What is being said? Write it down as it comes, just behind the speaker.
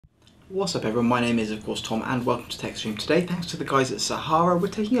What's up everyone, my name is of course Tom and welcome to TechStream. Today, thanks to the guys at Sahara, we're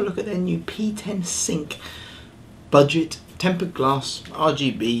taking a look at their new P10-Sync budget tempered glass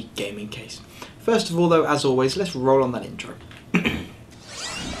RGB gaming case. First of all though, as always, let's roll on that intro.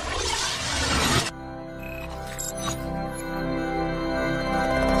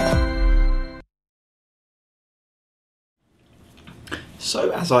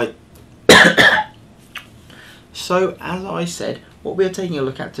 So as I said, what we are taking a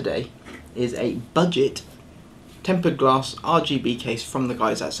look at today is a budget tempered glass RGB case from the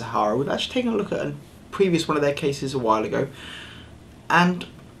guys at Sahara. We've actually taken a look at a previous one of their cases a while ago and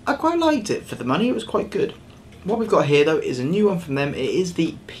I quite liked it for the money. It was quite good. What we've got here though is a new one from them. It is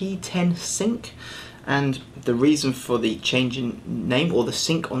the P10-Sync, and the reason for the change in name, or the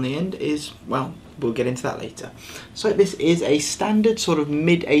sync on the end, is, well, we'll get into that later. So this is a standard sort of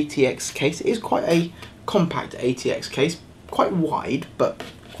mid ATX case. It is quite a compact ATX case, quite wide but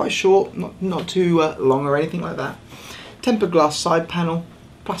quite short, not too long or anything like that. Tempered glass side panel,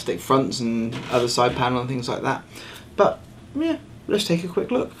 plastic fronts and other side panel and things like that. But yeah, let's take a quick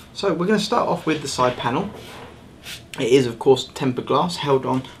look. So we're going to start off with the side panel. It is of course tempered glass, held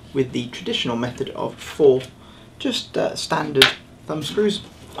on with the traditional method of 4 just standard thumb screws.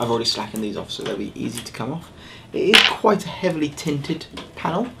 I've already slackened these off so they'll be easy to come off. It is quite a heavily tinted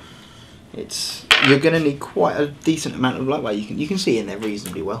panel. You're going to need quite a decent amount of light. Well, you can see in there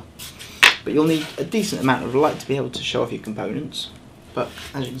reasonably well, but you'll need a decent amount of light to be able to show off your components. But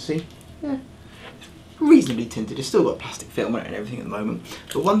as you can see, yeah, reasonably tinted. It's still got plastic film on it and everything at the moment.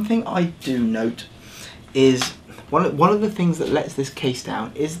 But one thing I do note is one of the things that lets this case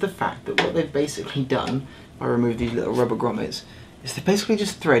down is the fact that what they've basically done by removing these little rubber grommets is they basically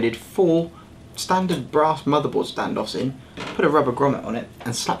just threaded 4 standard brass motherboard standoffs in, put a rubber grommet on it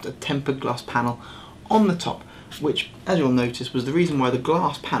and slapped a tempered glass panel on the top, which, as you'll notice, was the reason why the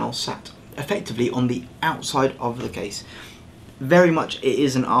glass panel sat effectively on the outside of the case. Very much it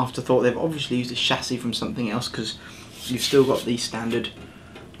is an afterthought. They've obviously used a chassis from something else, because you've still got the standard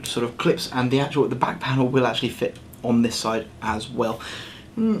sort of clips, and the back panel will actually fit on this side as well.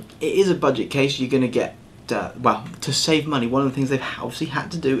 It is a budget case. You're going to get well, to save money, one of the things they've obviously had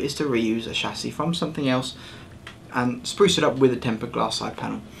to do is to reuse a chassis from something else and spruce it up with a tempered glass side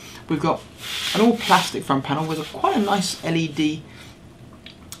panel. We've got an all plastic front panel with quite a nice LED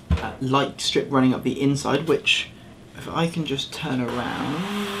light strip running up the inside, which, if I can just turn around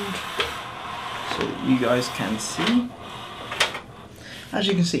so that you guys can see. As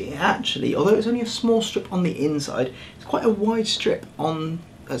you can see, actually, although it's only a small strip on the inside, it's quite a wide strip on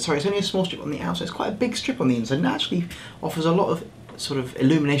it's only a small strip on the outside. It's quite a big strip on the inside, and it actually offers a lot of sort of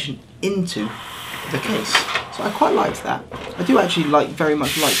illumination into the case. So I quite liked that. I do actually very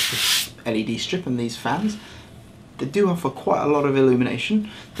much like this LED strip and these fans. They do offer quite a lot of illumination.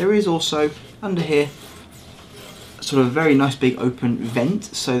 There is also under here sort of a very nice big open vent,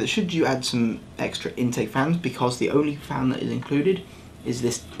 so that should you add some extra intake fans, because the only fan that is included is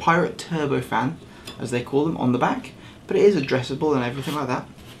this Pirate Turbo fan, as they call them, on the back. But it is addressable and everything like that.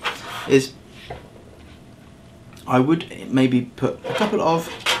 I would maybe put a couple of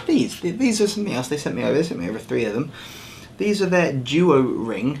these. These are something else they sent me over. They sent me over 3 of them. These are their duo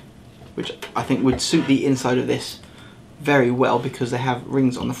ring, which I think would suit the inside of this very well, because they have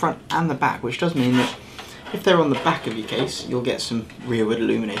rings on the front and the back, which does mean that if they're on the back of your case, you'll get some rearward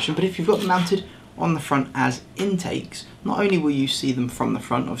illumination. But if you've got them mounted on the front as intakes, not only will you see them from the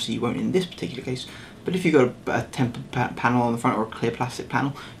front, obviously you won't in this particular case, but if you've got a tempered panel on the front or a clear plastic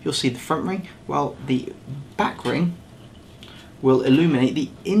panel, you'll see the front ring, while the back ring will illuminate the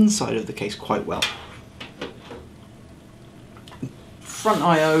inside of the case quite well. Front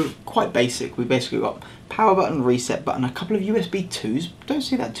I/O, quite basic. We basically got power button, reset button, a couple of USB 2s, don't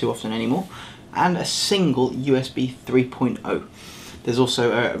see that too often anymore, and a single USB 3.0. There's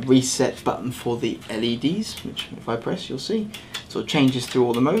also a reset button for the LEDs, which if I press you'll see sort of changes through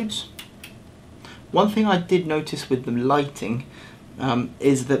all the modes. One thing I did notice with the lighting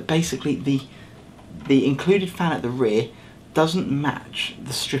is that basically the included fan at the rear doesn't match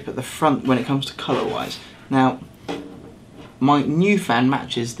the strip at the front when it comes to colour wise. Now my new fan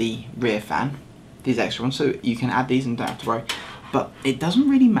matches the rear fan, these extra ones, so you can add these and don't have to worry, but it doesn't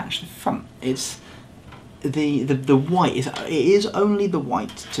really match the front. It's the white, it is only the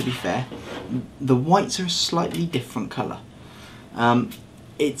white, to be fair. The whites are a slightly different colour.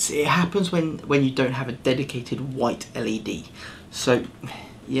 It happens when you don't have a dedicated white LED. So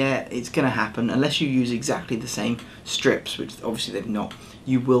yeah, it's going to happen unless you use exactly the same strips, which obviously they've not.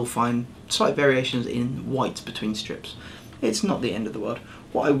 You will find slight variations in white between strips. it's not the end of the world.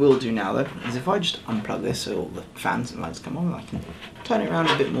 What I will do now though is if I just unplug this so all the fans and lights come on, I can turn it around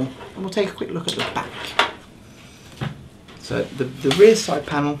a bit more and we'll take a quick look at the back. So the rear side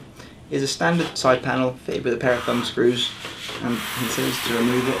panel is a standard side panel fitted with a pair of thumb screws, and he says to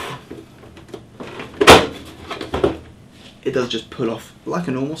remove it, it does just pull off like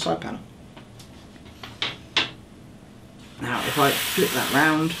a normal side panel. Now if I flip that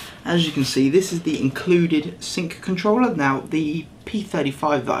round, as you can see, this is the included sync controller. Now the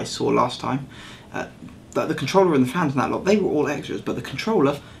P35 that I saw last time, the controller and the fans and that lot, they were all extras, but the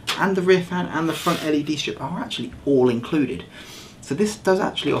controller and the rear fan and the front LED strip are actually all included. So this does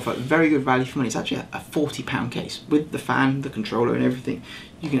actually offer very good value for money. It's actually a £40 case with the fan, the controller and everything.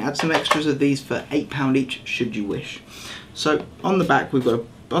 You can add some extras of these for £8 each should you wish. So on the back we've got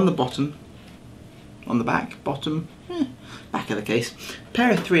on the bottom, back of the case,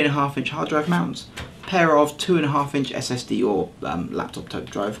 pair of 3.5-inch hard drive mounts, pair of 2.5-inch SSD or laptop type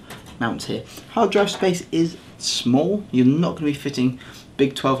drive mounts here. Hard drive space is small. You're not going to be fitting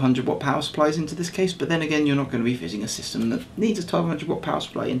big 1200 watt power supplies into this case, but then again you're not going to be fitting a system that needs a 1200 watt power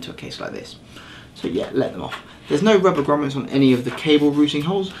supply into a case like this. So yeah, let them off. There's no rubber grommets on any of the cable routing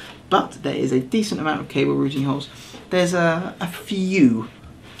holes, but there is a decent amount of cable routing holes. There's a few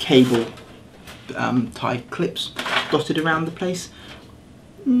cable tie clips dotted around the place.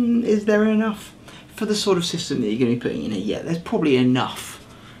 Is there enough? For the sort of system that you're going to be putting in here, yeah, there's probably enough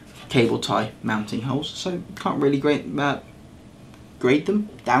cable tie mounting holes, so can't really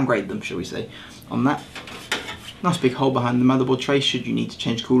downgrade them, shall we say, on that. Nice big hole behind the motherboard tray should you need to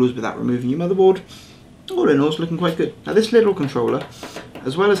change coolers without removing your motherboard. All in all, it's looking quite good. Now this little controller,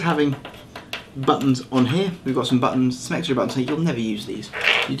 as well as having buttons on here, we've got some buttons, some extra buttons here. You'll never use these.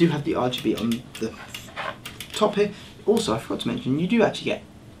 You do have the RGB on the top here. Also, I forgot to mention, you do actually get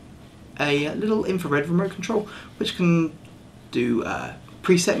a little infrared remote control, which can do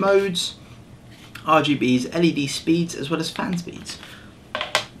preset modes, RGBs, LED speeds, as well as fan speeds.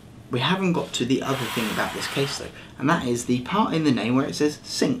 We haven't got to the other thing about this case though, and that is the part in the name where it says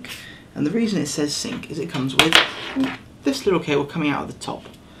sync. And the reason it says sync is it comes with this little cable coming out of the top,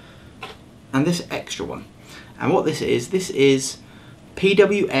 and this extra one. And what this is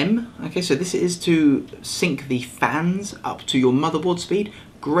PWM. Okay, so this is to sync the fans up to your motherboard speed.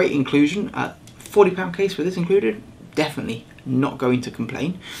 Great inclusion. £40 case with this included, definitely not going to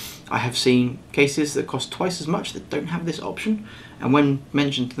complain. I have seen cases that cost twice as much that don't have this option, and when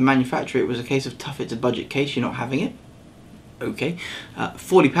mentioned to the manufacturer it was a case of tough, it's a budget case, you're not having it. Okay,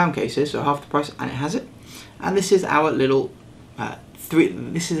 £40 cases, so half the price, and it has it. And this is our little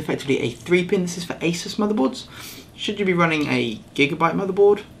this is effectively a 3-pin. This is for Asus motherboards. Should you be running a gigabyte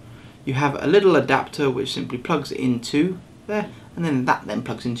motherboard, you have a little adapter which simply plugs into there, and then that then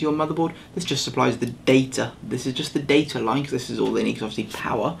plugs into your motherboard. This just supplies the data. This is just the data line, because this is all they need, because obviously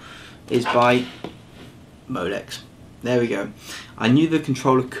power is by Molex. There we go. I knew the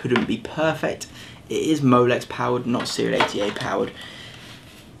controller couldn't be perfect. It is Molex powered, not Serial ATA powered.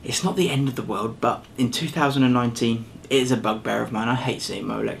 It's not the end of the world, but in 2019 it is a bugbear of mine. I hate seeing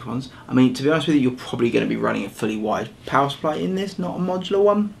Molex ones. I mean, to be honest with you, you're probably going to be running a fully wide power supply in this, not a modular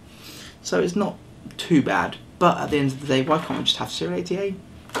one. So it's not too bad. But at the end of the day, why can't we just have Serial ATA,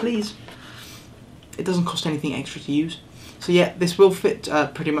 please? It doesn't cost anything extra to use. So yeah, this will fit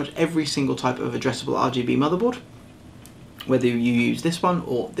pretty much every single type of addressable RGB motherboard, whether you use this one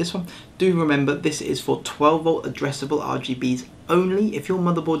or this one. Do remember, this is for 12 volt addressable RGBs only. If your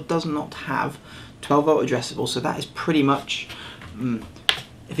motherboard does not have 12 volt addressable, so that is pretty much,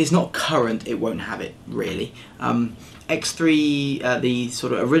 if it's not current, it won't have it really. X3, the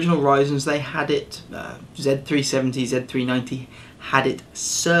sort of original Ryzens, they had it. Z370, Z390 had it.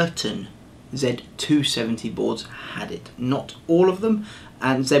 Certain Z270 boards had it. Not all of them,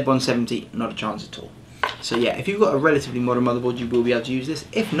 and Z170, not a chance at all. So yeah, if you've got a relatively modern motherboard, you will be able to use this.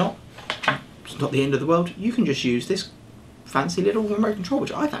 If not, it's not the end of the world. You can just use this fancy little remote control,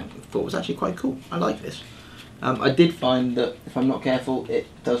 which I thought was actually quite cool. I like this. I did find that if I'm not careful, it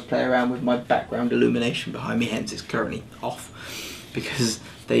does play around with my background illumination behind me, hence it's currently off, because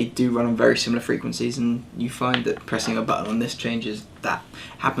they do run on very similar frequencies, and you find that pressing a button on this changes that.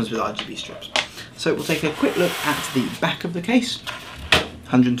 Happens with RGB strips. So we'll take a quick look at the back of the case.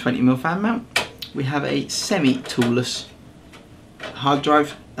 120mm fan mount. We have a semi-toolless hard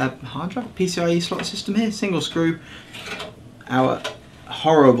drive PCIe slot system here, single screw. Our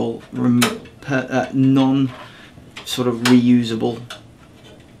horrible non sort of reusable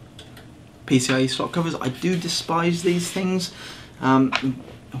PCIe slot covers. I do despise these things.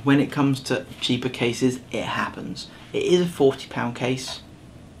 When it comes to cheaper cases, it happens. It is a £40 case.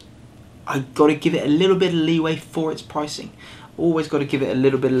 I've got to give it a little bit of leeway for its pricing. Always got to give it a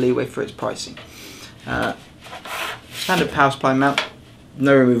little bit of leeway for its pricing. Standard power supply mount,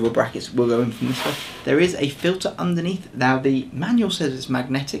 no removable brackets will go in from this way. There is a filter underneath. Now the manual says it's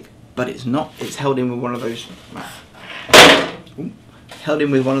magnetic, but it's not. It's held in with one of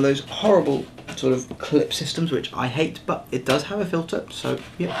those horrible sort of clip systems, which I hate, but it does have a filter, so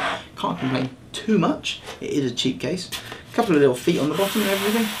yeah, can't complain too much. It is a cheap case. A couple of little feet on the bottom and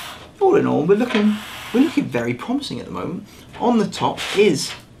everything. All in all, we're looking very promising at the moment. On the top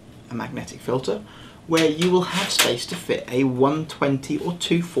is a magnetic filter, where you will have space to fit a 120 or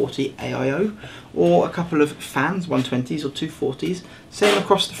 240 AIO, or a couple of fans, 120s or 240s, same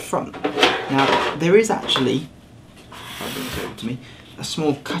across the front. Now there is actually, if I bring this over to me, a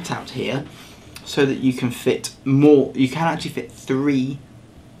small cutout here, so that you can fit more. You can actually fit 3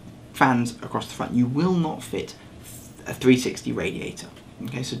 fans across the front. You will not fit a 360 radiator.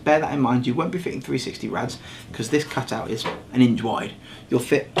 Okay, so bear that in mind. You won't be fitting 360 rads because this cutout is an inch wide. You'll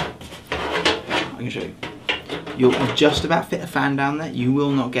fit, I can show you, you'll just about fit a fan down there. You will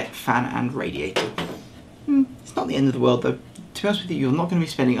not get fan and radiator. It's not the end of the world though. To be honest with you, you're not going to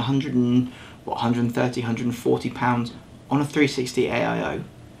be spending 130, 140 pounds on a 360 AIO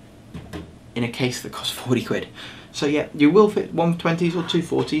in a case that costs 40 quid. So yeah, you will fit 120s or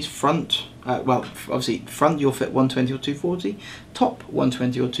 240s front. Well, obviously front you'll fit 120 or 240, top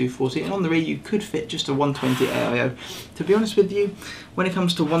 120 or 240, and on the rear you could fit just a 120 AIO. To be honest with you, when it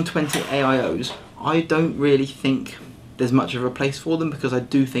comes to 120 AIOs, I don't really think there's much of a place for them, because I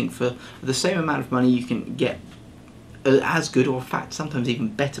do think for the same amount of money you can get as good, or in fact sometimes even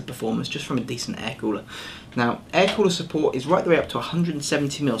better performance just from a decent air cooler. Now, air cooler support is right the way up to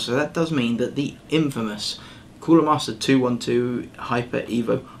 170mm, so that does mean that the infamous Cooler Master 212 Hyper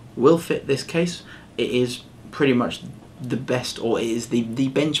Evo will fit this case. It is pretty much the best, or it is the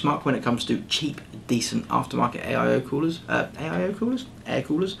benchmark when it comes to cheap, decent aftermarket AIO coolers, air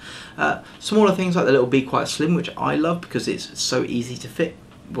coolers. Smaller things like the little Be Quiet Slim, which I love because it's so easy to fit,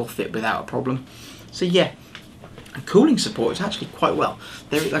 will fit without a problem. So yeah, cooling support is actually quite well.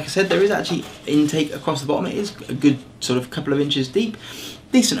 There, like I said, there is actually intake across the bottom. It is a good sort of couple of inches deep.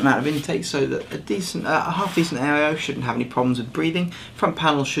 Decent amount of intake, so that a half decent AIO shouldn't have any problems with breathing. Front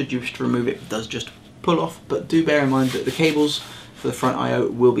panel, should you wish to remove it, does just pull off, but do bear in mind that the cables for the front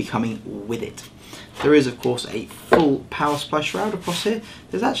IO will be coming with it. There is of course a full power supply shroud across here.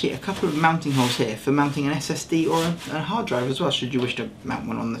 There's actually a couple of mounting holes here for mounting an SSD or a hard drive as well, should you wish to mount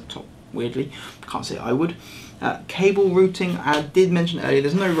one on the top. Weirdly, can't say I would. Cable routing, I did mention earlier,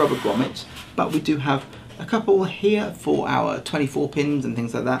 there's no rubber grommets, but we do have a couple here for our 24 pins and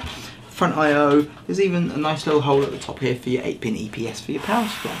things like that. Front IO, there's even a nice little hole at the top here for your 8-pin EPS for your power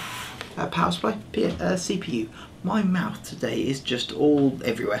supply. CPU. My mouth today is just all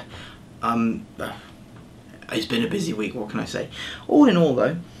everywhere. It's been a busy week, what can I say? All in all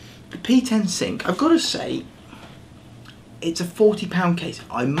though, the P10-Sync, I've got to say, it's a £40 case.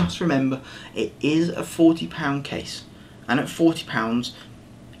 I must remember, it is a £40 case, and at £40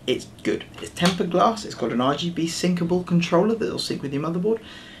 it's good. It's tempered glass, it's got an RGB syncable controller that will sync with your motherboard.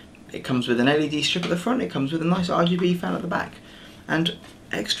 It comes with an LED strip at the front, it comes with a nice RGB fan at the back, and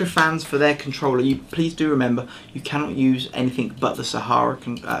extra fans for their controller. Please do remember, you cannot use anything but the Sahara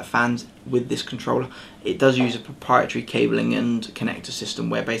fans with this controller. It does use a proprietary cabling and connector system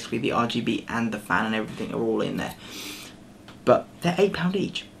where basically the RGB and the fan and everything are all in there. But they're £8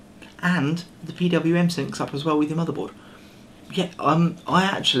 each, and the PWM syncs up as well with your motherboard. Yeah, I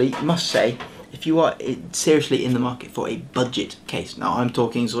actually must say, if you are seriously in the market for a budget case, now I'm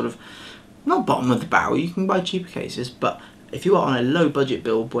talking sort of not bottom of the barrel, you can buy cheaper cases, but if you are on a low budget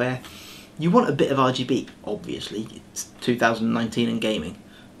build where you want a bit of RGB, obviously it's 2019 and gaming,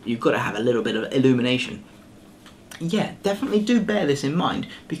 you've got to have a little bit of illumination. Yeah, definitely do bear this in mind,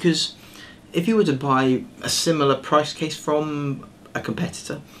 because if you were to buy a similar price case from a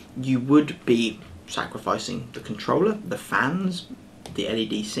competitor, you would be sacrificing the controller, the fans, the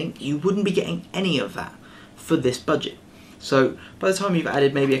LED sync. You wouldn't be getting any of that for this budget. So by the time you've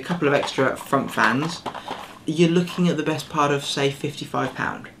added maybe a couple of extra front fans, you're looking at the best part of, say,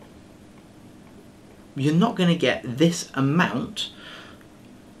 £55. You're not going to get this amount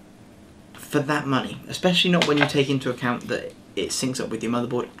for that money, especially not when you take into account that it syncs up with your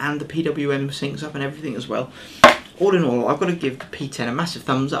motherboard and the PWM syncs up and everything as well. All in all, I've got to give the P10 a massive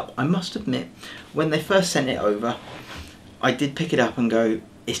thumbs up. I must admit, when they first sent it over, I did pick it up and go,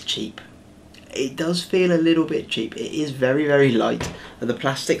 it's cheap. It does feel a little bit cheap. It is very, very light. The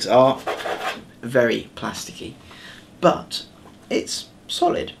plastics are very plasticky, but it's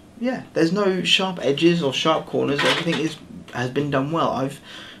solid. Yeah, there's no sharp edges or sharp corners. Everything has been done well.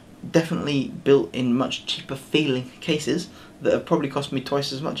 definitely built in much cheaper feeling cases that have probably cost me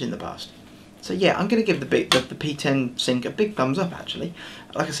twice as much in the past. So yeah, I'm going to give the P10-Sync a big thumbs up actually.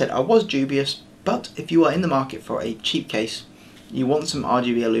 Like I said, I was dubious, but if you are in the market for a cheap case, you want some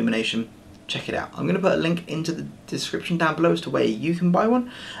RGB illumination, check it out. I'm going to put a link into the description down below as to where you can buy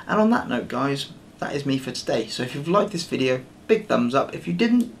one. And on that note guys, that is me for today. So if you've liked this video, big thumbs up. If you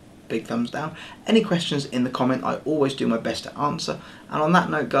didn't, big thumbs down. Any questions in the comment, I always do my best to answer. And on that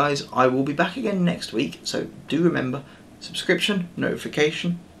note guys, I will be back again next week, so do remember, subscription,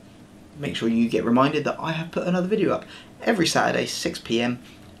 notification, make sure you get reminded that I have put another video up every Saturday 6 PM,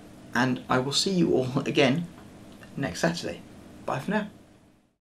 and I will see you all again next Saturday. Bye for now.